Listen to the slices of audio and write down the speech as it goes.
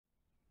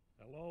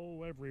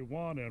Hello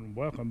everyone and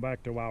welcome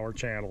back to our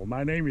channel.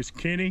 My name is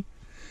Kenny.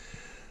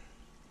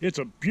 It's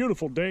a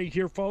beautiful day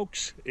here,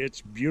 folks.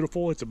 It's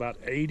beautiful. It's about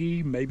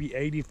 80, maybe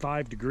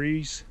 85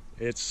 degrees.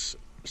 It's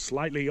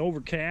slightly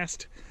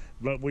overcast,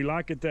 but we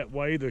like it that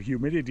way. The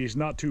humidity is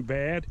not too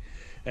bad.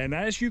 And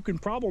as you can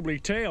probably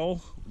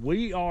tell,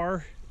 we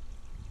are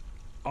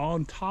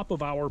on top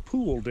of our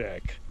pool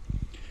deck.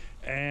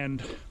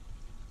 And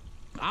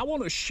I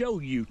want to show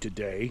you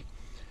today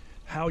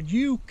how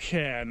you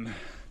can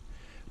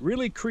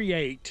really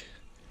create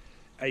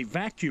a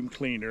vacuum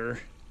cleaner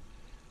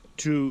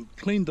to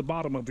clean the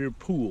bottom of your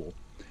pool.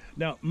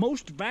 Now,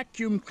 most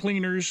vacuum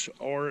cleaners,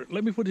 or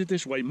let me put it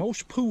this way,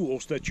 most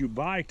pools that you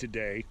buy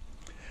today,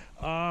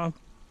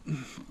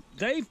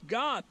 they've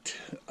got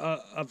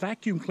a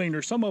vacuum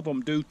cleaner. Some of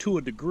them do to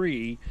a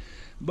degree,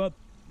 but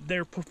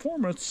their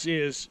performance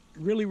is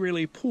really,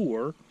 really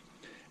poor.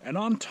 And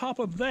on top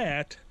of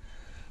that,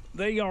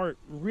 they are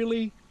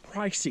really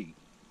pricey.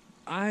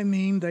 I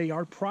mean, they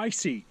are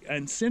pricey.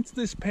 And since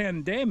this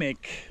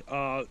pandemic,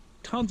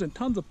 tons and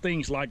tons of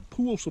things like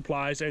pool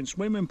supplies and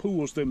swimming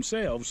pools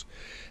themselves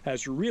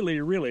has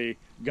really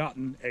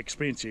gotten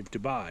expensive to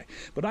buy.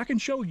 But I can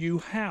show you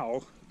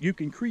how you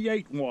can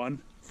create one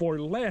for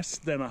less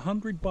than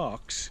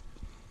 $100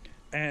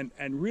 and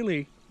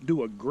really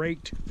do a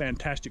great,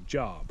 fantastic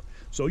job.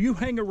 So you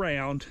hang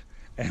around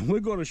and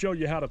we're going to show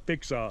you how to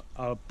fix a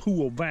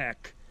pool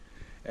vac.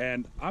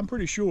 And I'm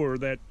pretty sure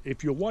that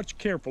if you watch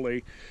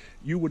carefully,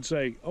 you would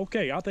say,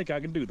 okay, I think I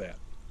can do that.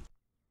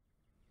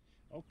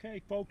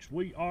 Okay, folks,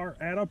 we are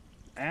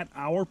at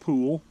our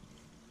pool.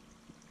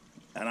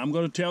 And I'm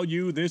going to tell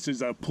you, this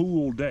is a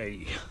pool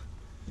day.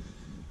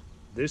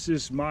 This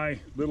is my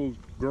little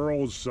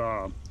girl's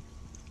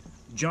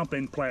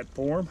jumping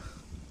platform.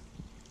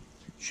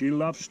 She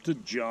loves to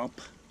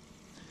jump.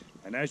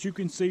 And as you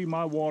can see,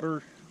 my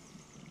water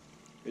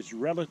is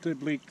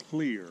relatively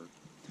clear.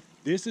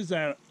 This is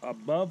an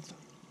above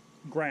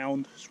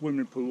ground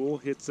swimming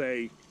pool. It's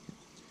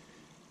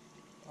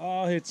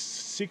it's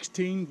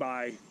 16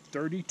 by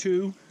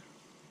 32.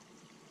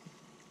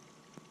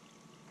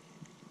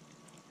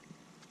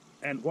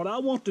 And what I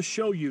want to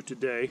show you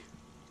today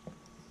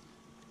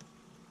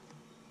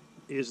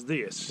is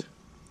this.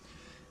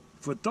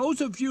 For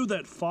those of you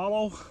that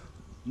follow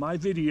my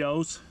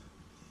videos,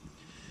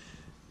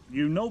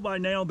 you know by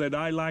now that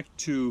I like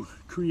to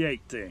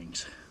create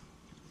things.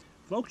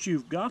 Folks,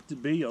 you've got to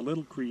be a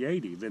little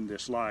creative in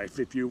this life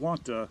if you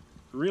want to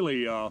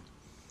really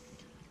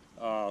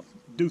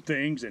do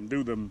things and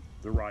do them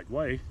the right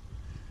way.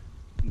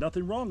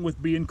 Nothing wrong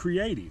with being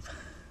creative.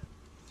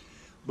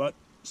 But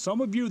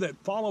some of you that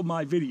follow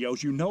my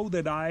videos, you know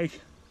that I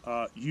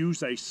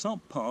use a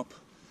sump pump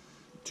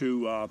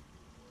to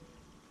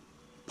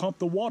pump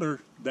the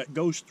water that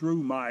goes through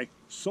my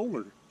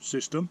solar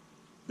system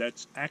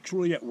that's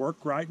actually at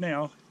work right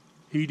now,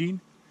 heating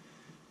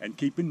and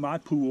keeping my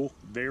pool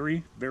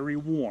very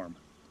warm.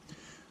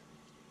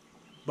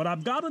 But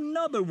I've got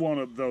another one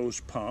of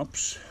those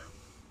pumps,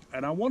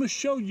 and I want to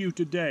show you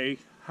today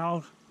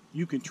how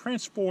you can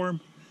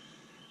transform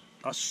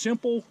a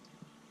simple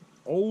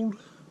old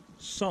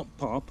sump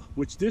pump,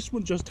 which this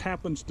one just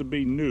happens to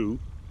be new.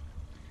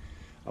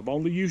 I've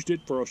only used it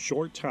for a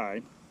short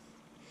time.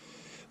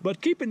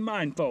 But keep in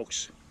mind,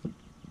 folks,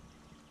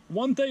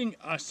 one thing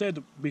I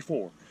said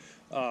before,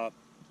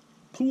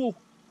 pool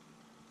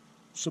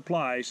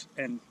supplies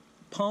and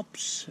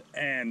pumps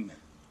and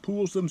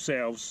pools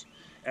themselves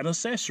and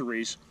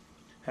accessories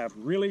have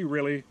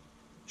really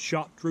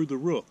shot through the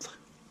roof.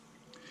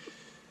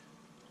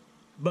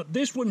 But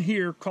this one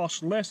here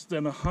costs less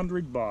than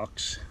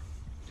 $100,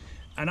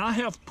 and I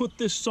have put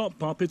this sump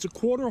pump, it's a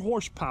 1/4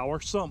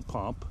 horsepower sump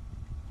pump.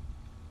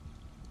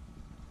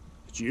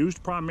 It's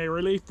used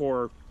primarily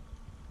for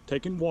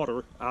taking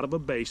water out of a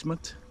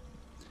basement,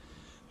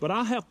 but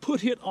I have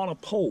put it on a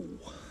pole.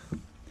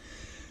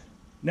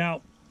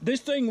 Now,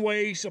 this thing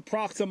weighs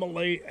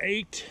approximately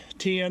 8,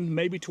 10,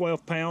 maybe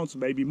 12 pounds,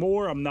 maybe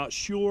more. I'm not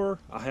sure.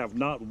 I have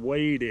not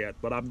weighed it,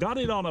 but I've got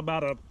it on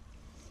about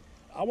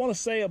I want to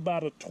say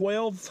about a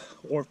 12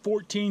 or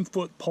 14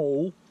 foot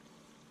pole.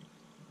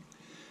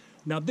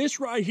 Now, this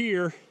right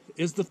here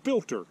is the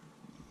filter.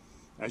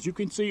 As you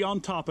can see on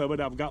top of it,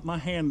 I've got my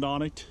hand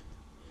on it.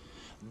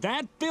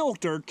 That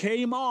filter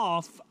came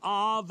off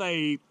of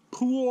a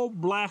Pool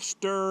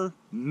Blaster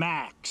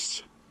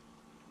Max,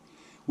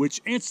 which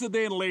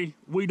incidentally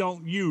we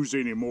don't use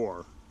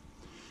anymore.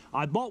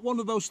 I bought one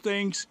of those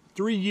things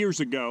 3 years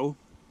ago,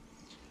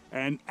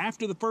 and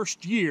after the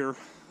first year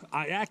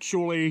I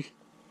actually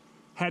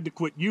had to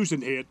quit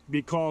using it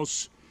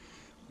because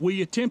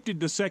we attempted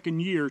the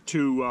second year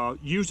to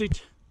use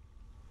it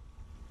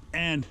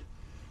and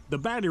the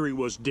battery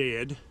was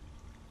dead.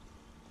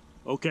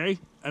 Okay,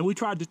 and we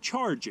tried to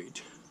charge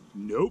it.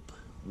 Nope,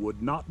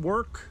 would not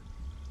work.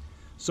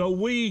 So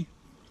we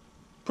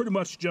pretty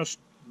much just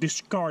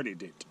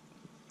discarded it.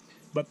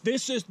 But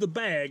this is the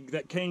bag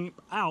that came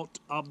out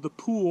of the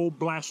Pool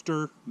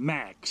Blaster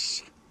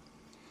Max.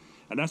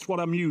 And that's what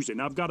I'm using.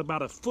 I've got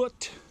about a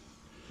foot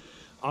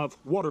of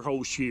water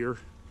hose here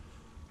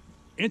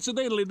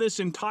Incidentally, this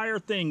entire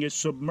thing is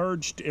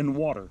submerged in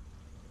water.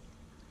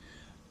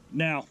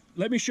 Now,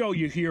 let me show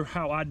you here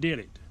how I did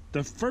it.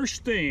 The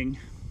first thing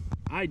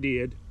I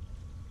did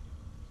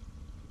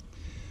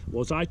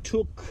was I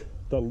took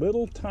the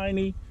little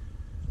tiny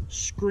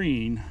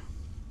screen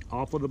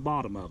off of the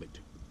bottom of it.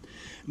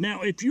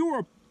 Now, if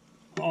you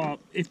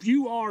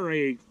are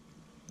a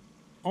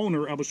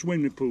owner of a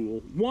swimming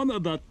pool, one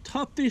of the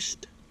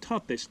toughest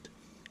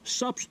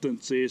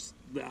substances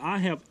that I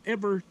have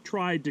ever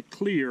tried to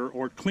clear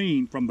or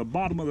clean from the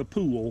bottom of the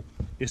pool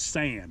is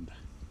sand.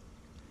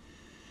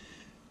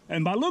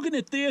 And by looking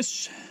at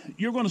this,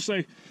 you're going to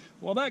say,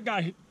 well, that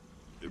guy,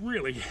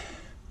 really,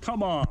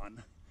 come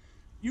on.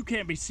 You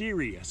can't be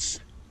serious.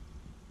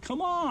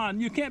 Come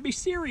on, you can't be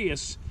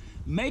serious.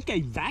 Make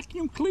a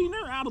vacuum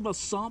cleaner out of a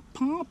sump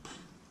pump?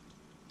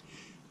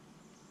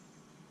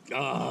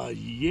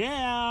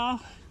 Yeah.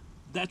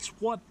 That's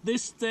what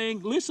this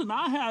thing, listen,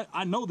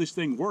 I know this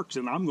thing works,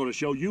 and I'm going to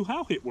show you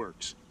how it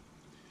works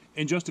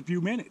in just a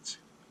few minutes.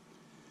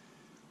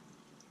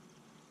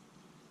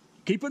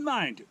 Keep in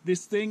mind,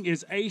 this thing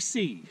is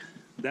AC.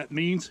 That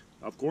means,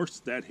 of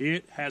course, that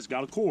it has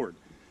got a cord.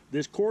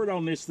 This cord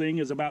on this thing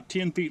is about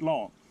 10 feet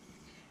long.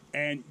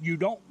 And you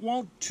don't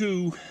want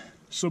to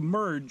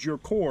submerge your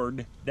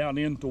cord down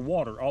into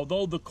water,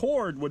 although the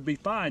cord would be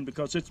fine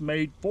because it's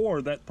made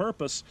for that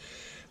purpose,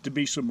 to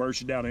be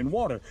submerged down in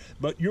water.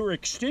 But your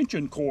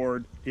extension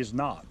cord is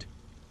not.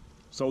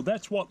 So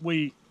that's what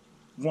we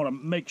want to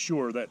make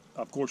sure that,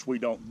 of course, we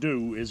don't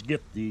do, is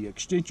get the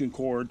extension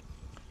cord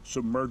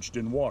submerged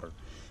in water.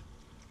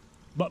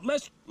 But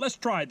let's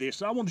try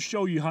this. I want to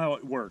show you how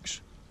it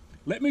works.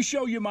 Let me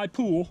show you my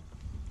pool.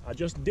 I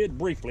just did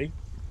briefly.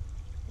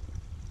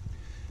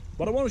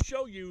 But I want to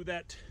show you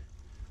that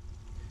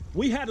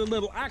we had a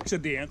little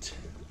accident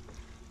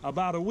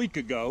about a week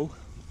ago.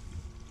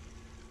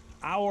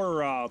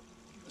 Our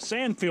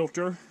sand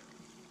filter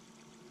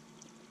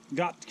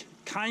got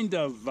kind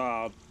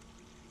of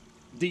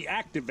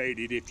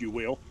deactivated, if you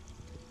will.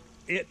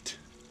 It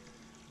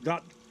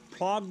got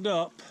clogged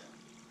up.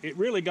 It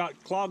really got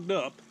clogged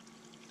up,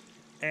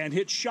 and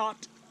it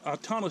shot a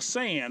ton of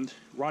sand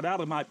right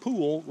out of my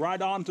pool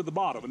right onto the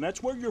bottom. And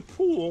that's where your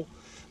pool,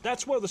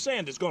 that's where the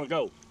sand is going to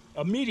go.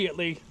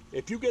 Immediately,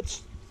 if you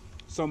get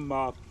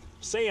some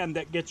sand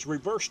that gets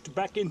reversed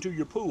back into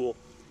your pool,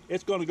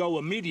 it's going to go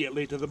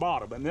immediately to the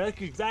bottom. And that's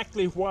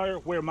exactly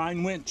where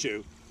mine went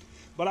to.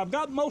 But I've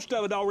got most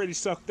of it already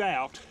sucked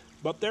out,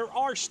 but there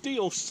are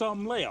still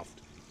some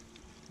left.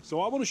 So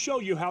I want to show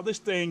you how this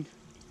thing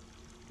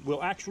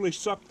will actually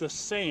suck the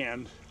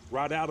sand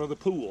right out of the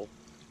pool.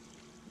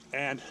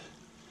 And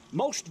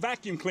most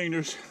vacuum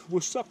cleaners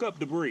will suck up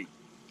debris.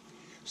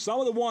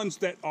 Some of the ones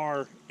that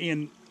are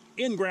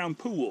in-ground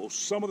pools,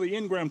 some of the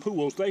in-ground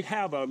pools, they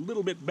have a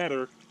little bit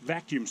better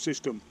vacuum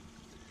system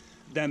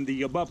than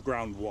the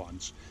above-ground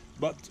ones.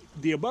 But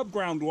the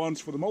above-ground ones,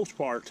 for the most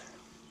part,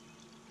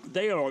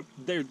 they're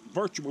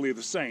virtually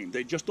the same.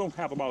 They just don't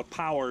have a lot of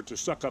power to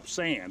suck up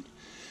sand.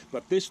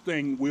 But this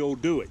thing will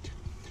do it.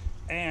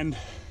 And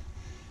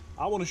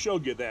I want to show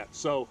you that.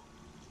 So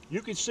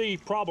you can see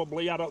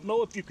probably, I don't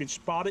know if you can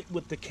spot it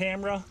with the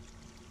camera.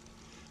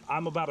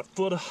 I'm about a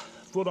foot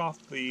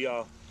off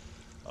the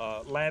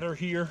ladder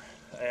here,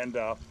 and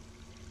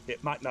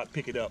it might not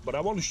pick it up. But I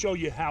want to show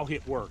you how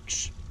it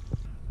works.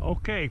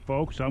 Okay,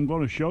 folks, I'm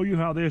going to show you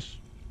how this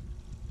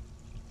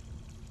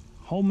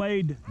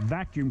homemade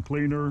vacuum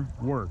cleaner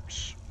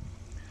works.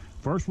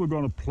 First, we're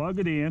going to plug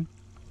it in.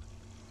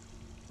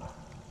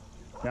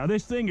 Now,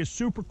 this thing is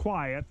super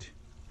quiet.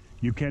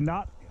 You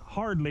cannot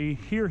hardly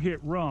hear it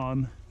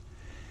run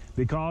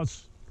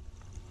because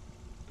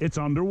it's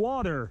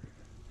underwater.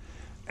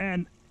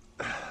 And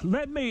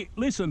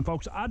listen,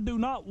 folks, I do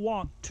not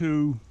want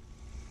to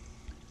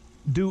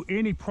do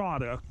any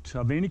product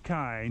of any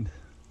kind.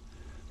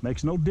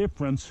 Makes no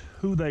difference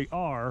who they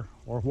are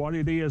or what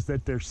it is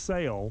that they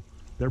sell,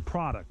 their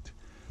product.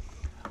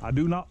 I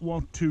do not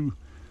want to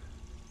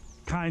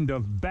kind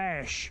of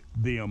bash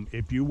them,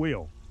 if you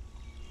will.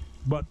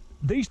 But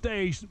these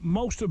days,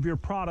 most of your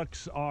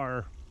products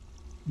are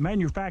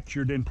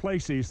manufactured in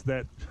places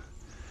that,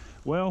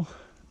 well,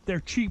 they're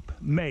cheap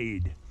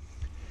made.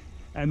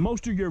 And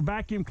most of your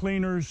vacuum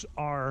cleaners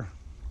are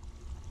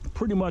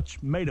pretty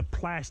much made of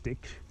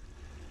plastic.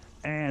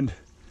 And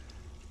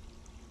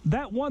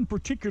that one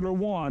particular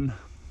one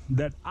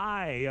that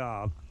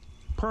I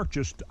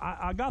purchased,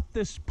 I got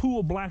this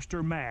Pool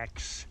Blaster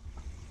Max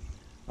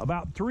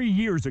about 3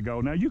 years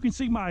ago. Now you can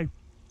see my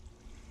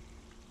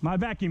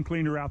vacuum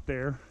cleaner out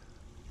there.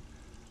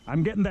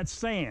 I'm getting that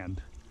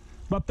sand.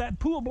 But that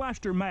Pool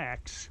Blaster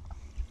Max,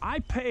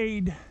 I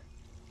paid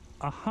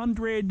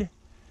 $150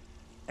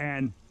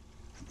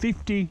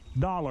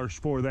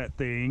 for that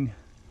thing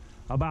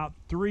about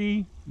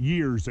 3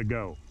 years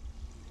ago.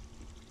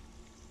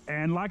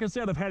 And like I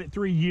said, I've had it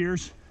 3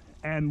 years,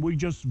 and we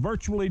just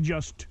virtually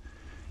just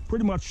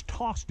pretty much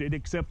tossed it,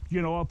 except,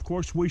 you know, of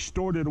course, we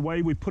stored it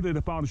away. We put it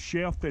up on a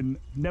shelf and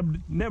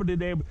never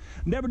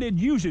did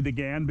use it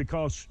again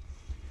because,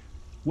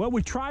 well,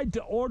 we tried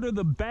to order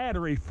the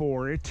battery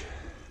for it,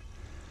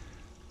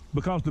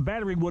 because the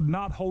battery would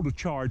not hold a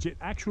charge. It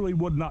actually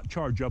would not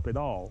charge up at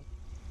all.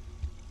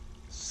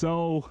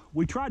 So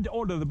we tried to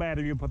order the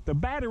battery, but the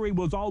battery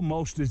was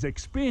almost as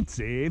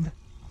expensive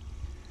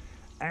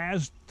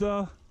as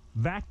the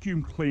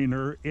vacuum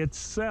cleaner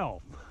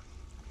itself.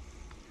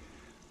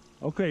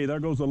 Okay, there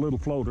goes a little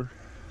floater.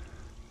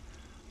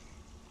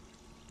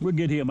 We'll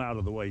get him out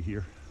of the way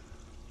here.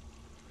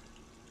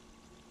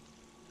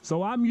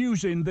 So I'm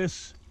using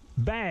this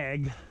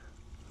bag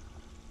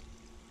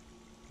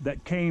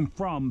that came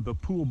from the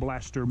Pool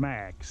Blaster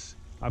Max.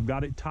 I've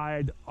got it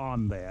tied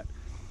on that.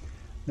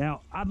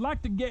 Now, I'd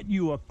like to get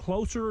you a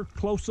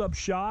close-up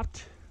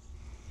shot,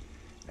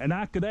 and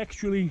I could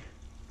actually,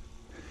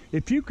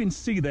 if you can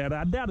see that,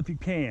 I doubt if you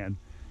can,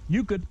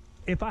 you could,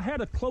 if I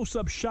had a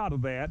close-up shot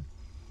of that,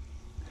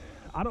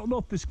 I don't know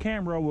if this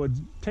camera would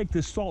take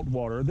this salt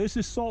water. This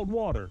is salt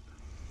water.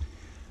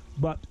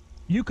 But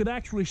you could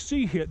actually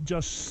see it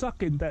just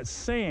sucking that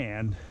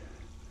sand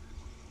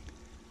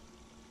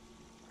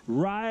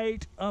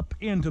right up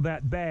into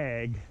that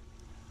bag.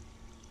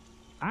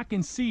 I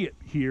can see it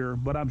here,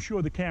 but I'm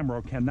sure the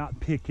camera cannot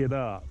pick it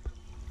up.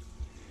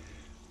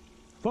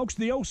 Folks,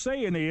 the old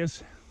saying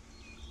is,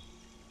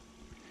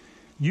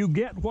 you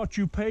get what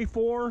you pay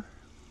for.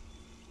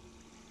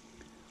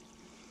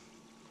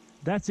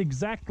 That's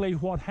exactly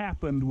what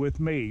happened with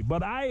me.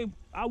 But I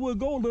will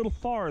go a little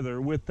farther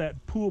with that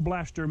Pool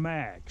Blaster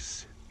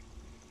Max.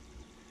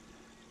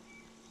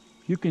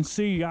 You can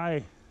see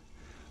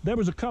there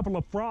was a couple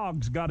of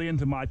frogs got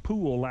into my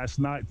pool last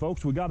night,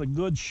 folks. We got a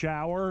good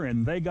shower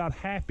and they got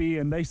happy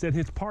and they said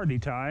it's party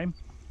time.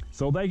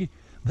 So they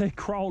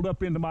crawled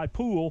up into my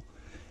pool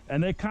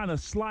and they kind of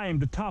slimed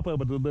the top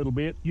of it a little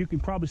bit. You can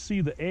probably see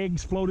the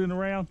eggs floating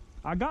around.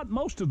 I got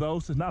most of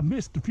those and I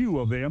missed a few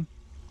of them.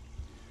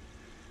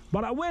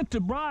 But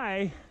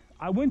I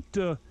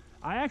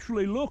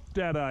actually looked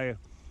at a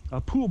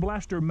Pool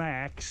Blaster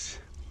Max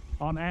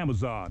on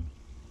Amazon.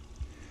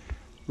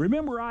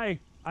 Remember, I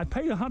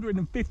paid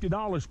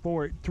 $150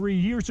 for it 3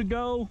 years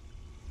ago.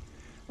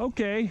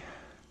 Okay,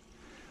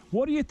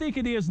 what do you think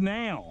it is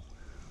now?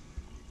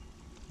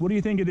 What do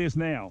you think it is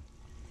now?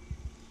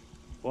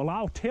 Well,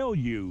 I'll tell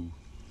you,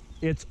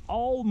 it's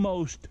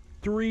almost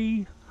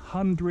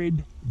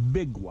 300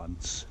 big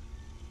ones.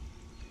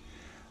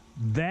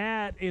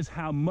 That is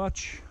how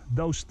much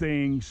those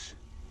things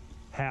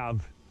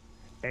have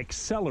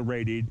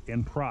accelerated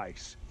in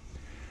price.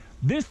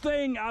 This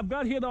thing, I've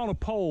got it on a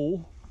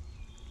pole.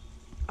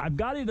 I've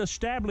got it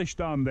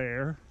established on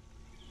there.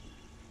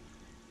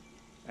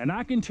 And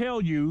I can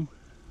tell you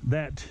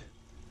that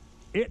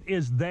it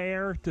is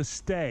there to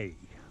stay.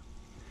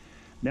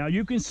 Now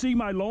you can see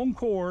my long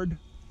cord.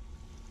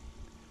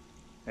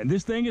 And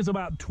this thing is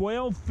about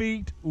 12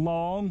 feet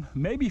long,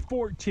 maybe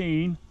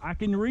 14. I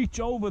can reach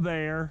over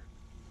there,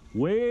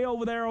 way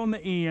over there on the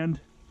end,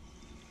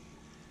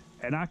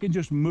 and I can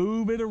just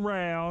move it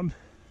around,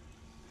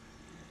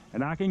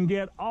 and I can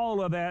get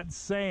all of that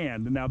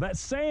sand. Now that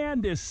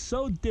sand is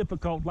so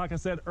difficult, like I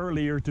said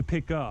earlier, to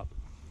pick up,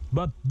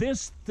 but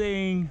this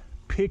thing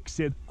picks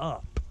it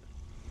up.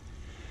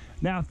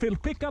 Now if it'll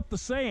pick up the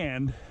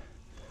sand,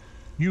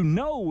 you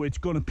know it's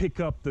going to pick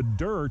up the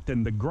dirt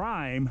and the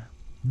grime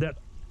that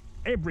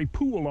every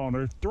pool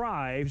owner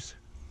thrives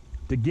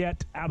to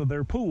get out of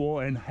their pool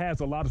and has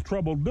a lot of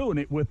trouble doing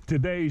it with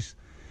today's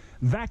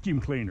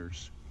vacuum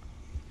cleaners.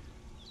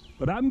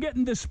 But I'm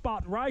getting this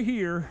spot right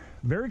here,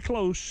 very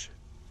close,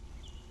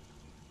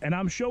 and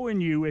I'm showing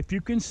you, if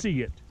you can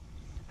see it,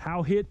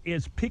 how it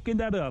is picking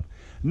that up.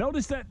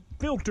 Notice that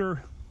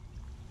filter,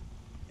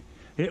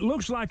 it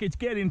looks like it's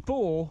getting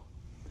full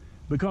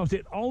because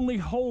it only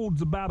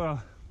holds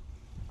about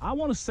I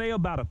want to say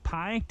about a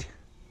pint.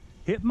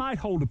 It might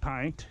hold a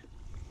pint.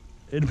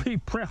 It'd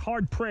be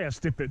hard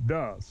pressed if it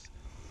does.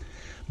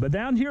 But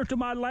down here to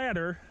my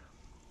ladder,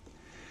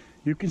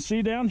 you can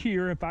see down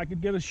here, if I could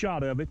get a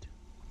shot of it,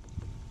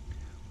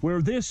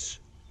 where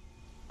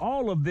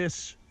all of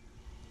this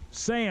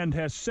sand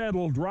has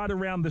settled right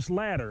around this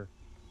ladder.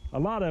 A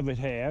lot of it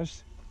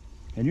has,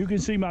 and you can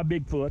see my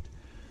big foot.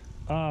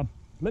 Let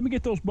me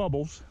get those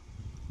bubbles.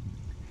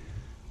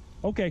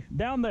 Okay,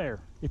 down there,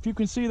 if you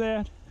can see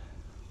that,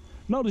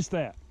 notice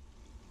that.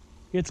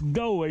 It's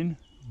going,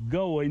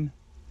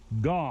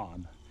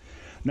 gone.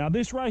 Now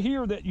this right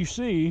here that you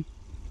see,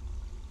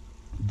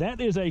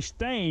 that is a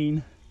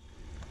stain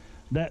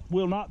that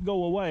will not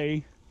go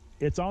away.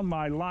 It's on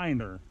my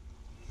liner.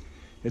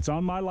 It's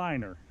on my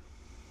liner.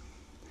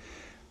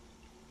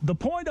 The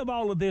point of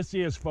all of this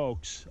is,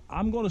 folks,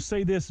 I'm going to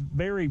say this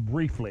very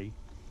briefly.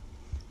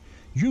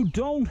 You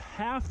don't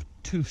have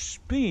to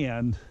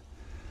spend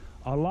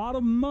a lot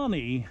of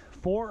money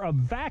for a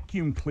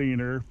vacuum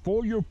cleaner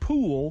for your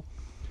pool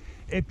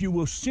if you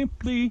will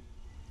simply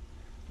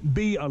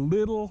be a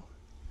little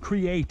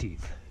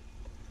creative.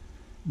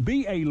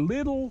 Be a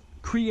little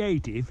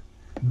creative,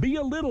 be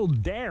a little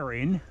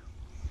daring,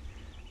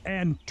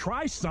 and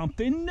try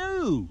something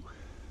new.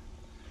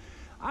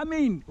 I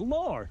mean,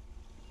 Lord,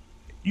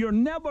 you'll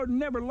never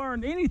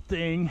learn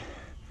anything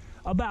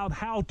about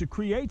how to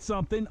create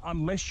something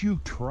unless you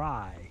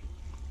try.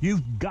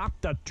 You've got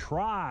to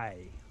try.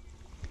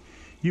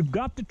 You've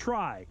got to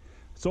try.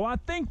 So I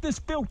think this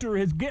filter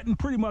is getting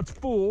pretty much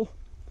full.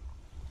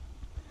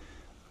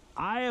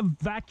 I have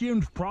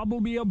vacuumed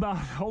probably about,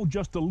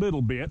 just a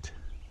little bit.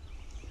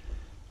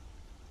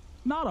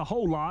 Not a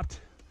whole lot,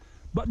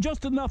 but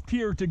just enough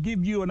here to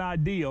give you an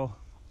idea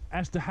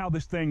as to how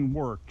this thing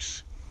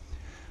works.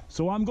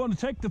 So I'm going to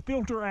take the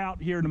filter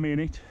out here in a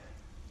minute,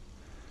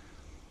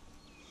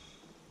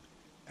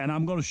 and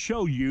I'm going to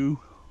show you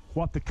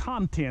what the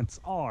contents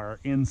are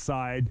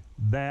inside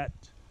that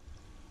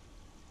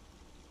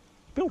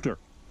filter.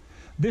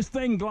 This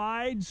thing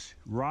glides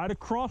right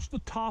across the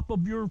top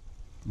of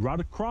right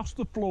across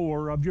the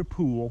floor of your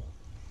pool.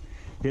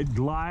 It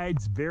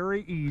glides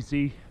very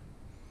easy.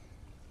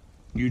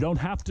 You don't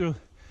have to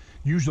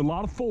use a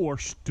lot of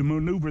force to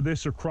maneuver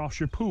this across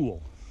your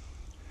pool,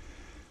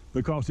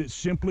 because it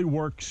simply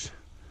works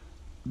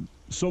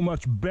so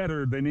much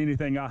better than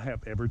anything I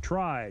have ever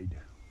tried.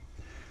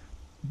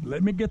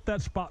 Let me get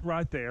that spot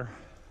right there.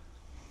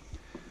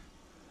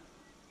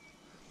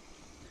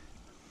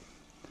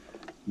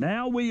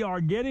 Now we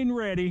are getting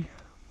ready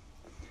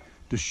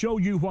to show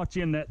you what's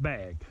in that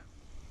bag.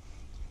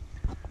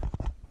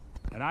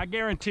 And I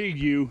guarantee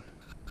you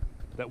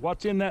that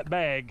what's in that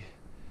bag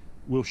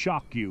will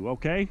shock you,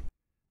 okay?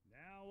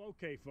 Now,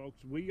 okay,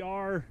 folks,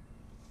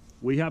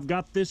 we have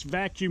got this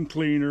vacuum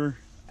cleaner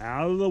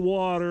out of the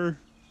water,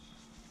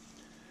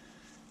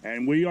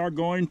 and we are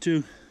going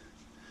to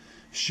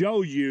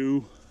show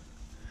you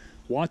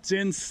what's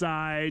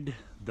inside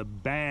the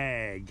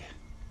bag.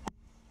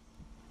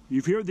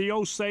 You've heard the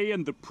old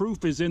saying, the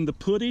proof is in the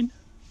pudding.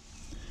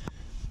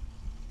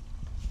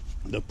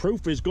 The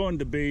proof is going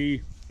to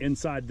be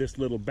inside this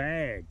little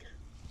bag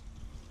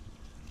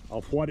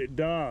of what it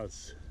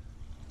does.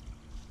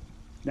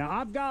 Now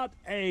I've got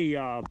a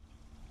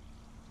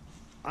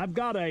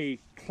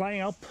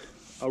clamp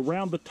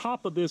around the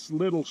top of this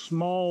little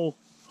small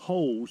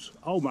hose.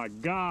 Oh my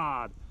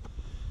God.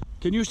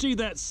 Can you see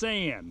that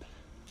sand?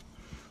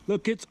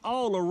 Look, it's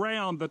all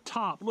around the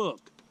top.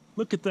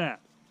 Look at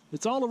that.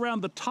 It's all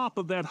around the top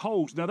of that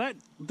hose. Now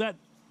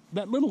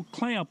that little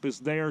clamp is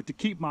there to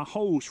keep my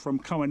hose from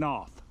coming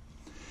off.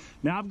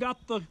 Now I've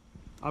got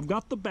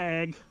the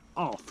bag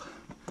off.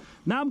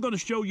 Now I'm going to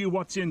show you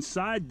what's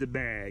inside the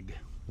bag.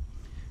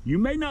 You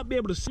may not be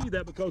able to see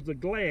that because the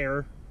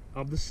glare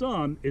of the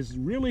sun is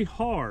really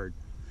hard.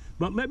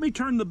 But let me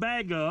turn the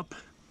bag up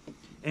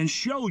and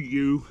show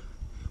you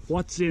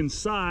what's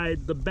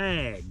inside the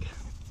bag.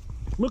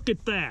 Look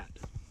at that.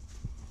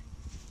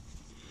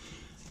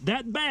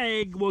 That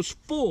bag was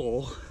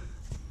full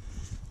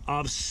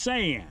of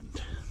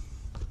sand.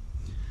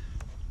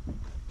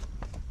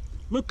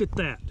 Look at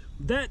that.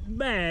 That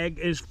bag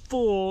is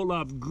full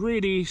of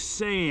gritty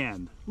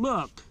sand.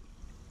 Look.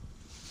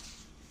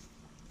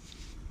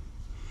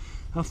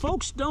 Now,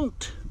 folks,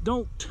 don't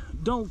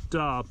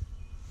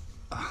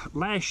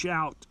lash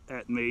out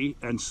at me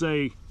and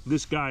say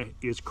this guy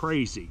is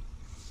crazy.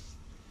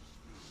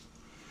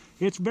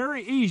 It's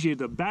very easy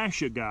to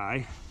bash a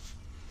guy,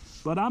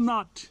 but I'm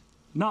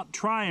not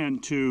trying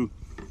to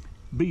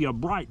be a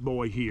bright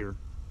boy here.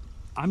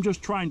 I'm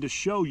just trying to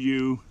show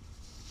you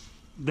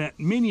that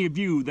many of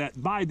you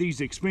that buy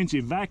these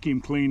expensive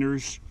vacuum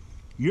cleaners,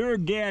 you're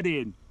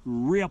getting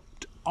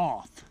ripped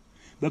off,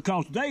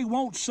 because they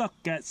won't suck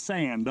that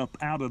sand up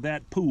out of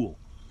that pool.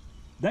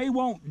 They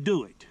won't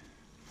do it.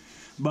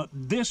 But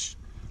this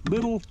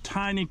little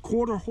tiny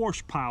 1/4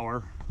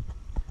 horsepower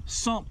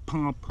sump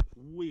pump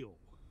will.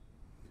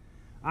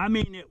 I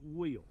mean, it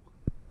will.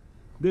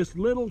 This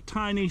little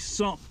tiny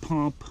sump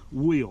pump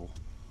will.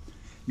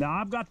 Now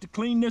I've got to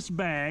clean this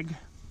bag.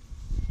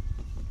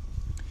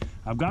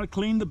 I've got to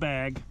clean the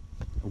bag,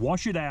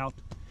 wash it out,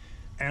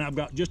 and I've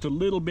got just a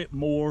little bit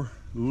more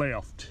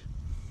left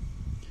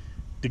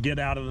to get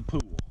out of the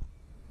pool.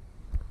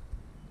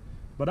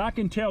 But I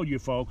can tell you,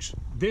 folks,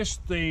 this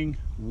thing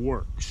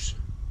works.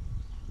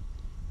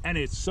 And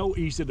it's so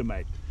easy to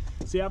make.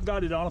 See, I've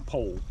got it on a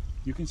pole.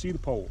 You can see the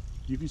pole.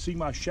 You can see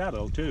my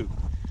shadow too.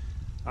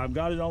 I've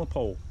got it on a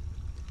pole.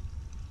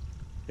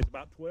 It's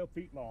about 12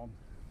 feet long.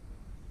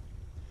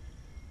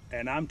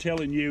 And I'm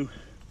telling you,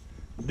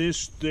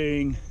 this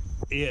thing,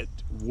 it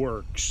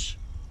works.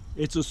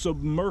 It's a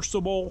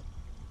submersible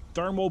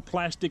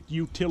thermoplastic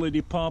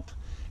utility pump.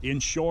 In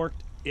short,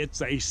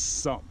 it's a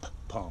sump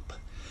pump.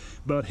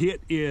 But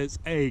it is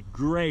a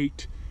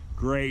great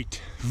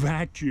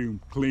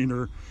vacuum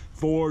cleaner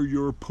for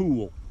your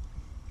pool.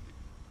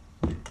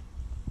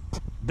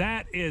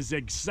 That is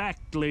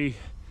exactly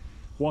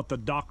what the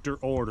doctor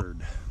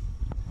ordered.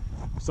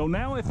 So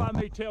now, if I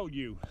may tell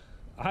you,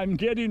 I'm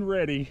getting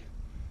ready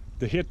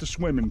to hit the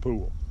swimming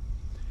pool.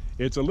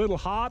 It's a little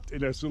hot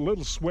and it's a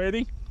little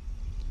sweaty.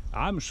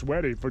 I'm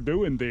sweaty for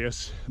doing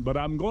this, but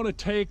I'm going to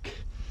take,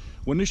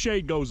 when the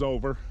shade goes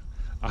over,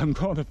 I'm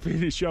going to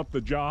finish up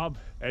the job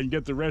and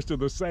get the rest of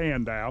the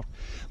sand out.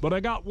 But I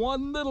got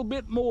one little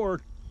bit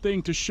more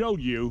thing to show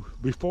you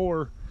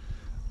before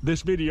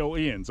this video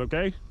ends,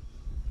 okay?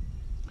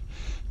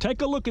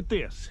 Take a look at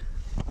this.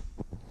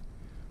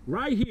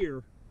 Right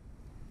here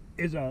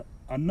is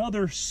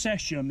another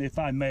session, if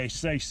I may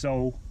say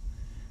so,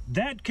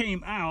 that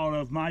came out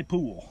of my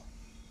pool.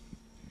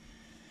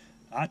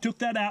 I took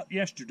that out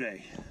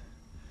yesterday.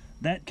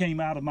 That came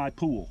out of my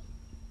pool.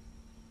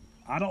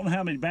 I don't know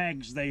how many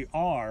bags they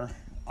are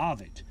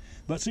of it.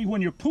 But see,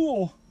 when your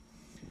pool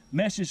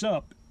messes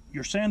up,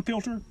 your sand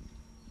filter,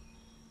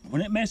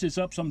 when it messes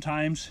up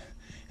sometimes,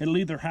 it'll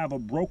either have a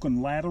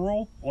broken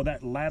lateral, or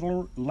that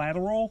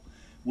lateral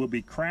will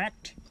be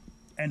cracked,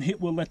 and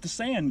it will let the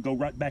sand go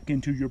right back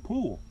into your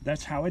pool.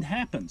 That's how it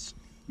happens.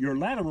 Your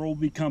lateral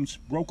becomes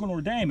broken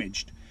or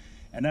damaged,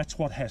 and that's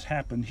what has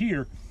happened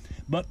here.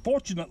 But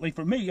fortunately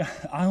for me,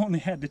 I only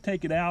had to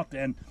take it out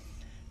and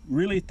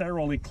really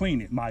thoroughly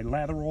clean it. My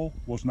lateral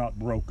was not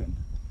broken,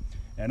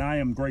 and I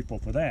am grateful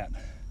for that.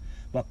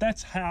 But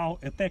that's how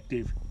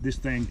effective this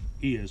thing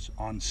is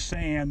on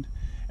sand.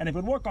 And if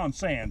it works on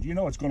sand, you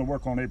know it's going to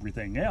work on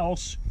everything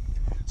else.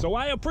 So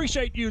I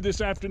appreciate you this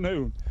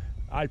afternoon.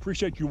 I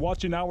appreciate you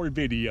watching our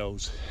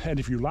videos. And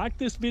if you like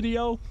this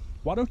video,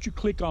 why don't you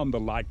click on the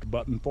like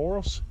button for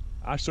us?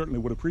 I certainly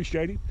would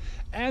appreciate it.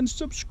 And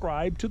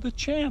subscribe to the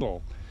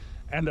channel.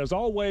 And as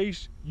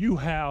always, you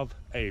have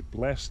a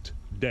blessed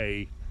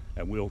day,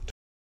 and we'll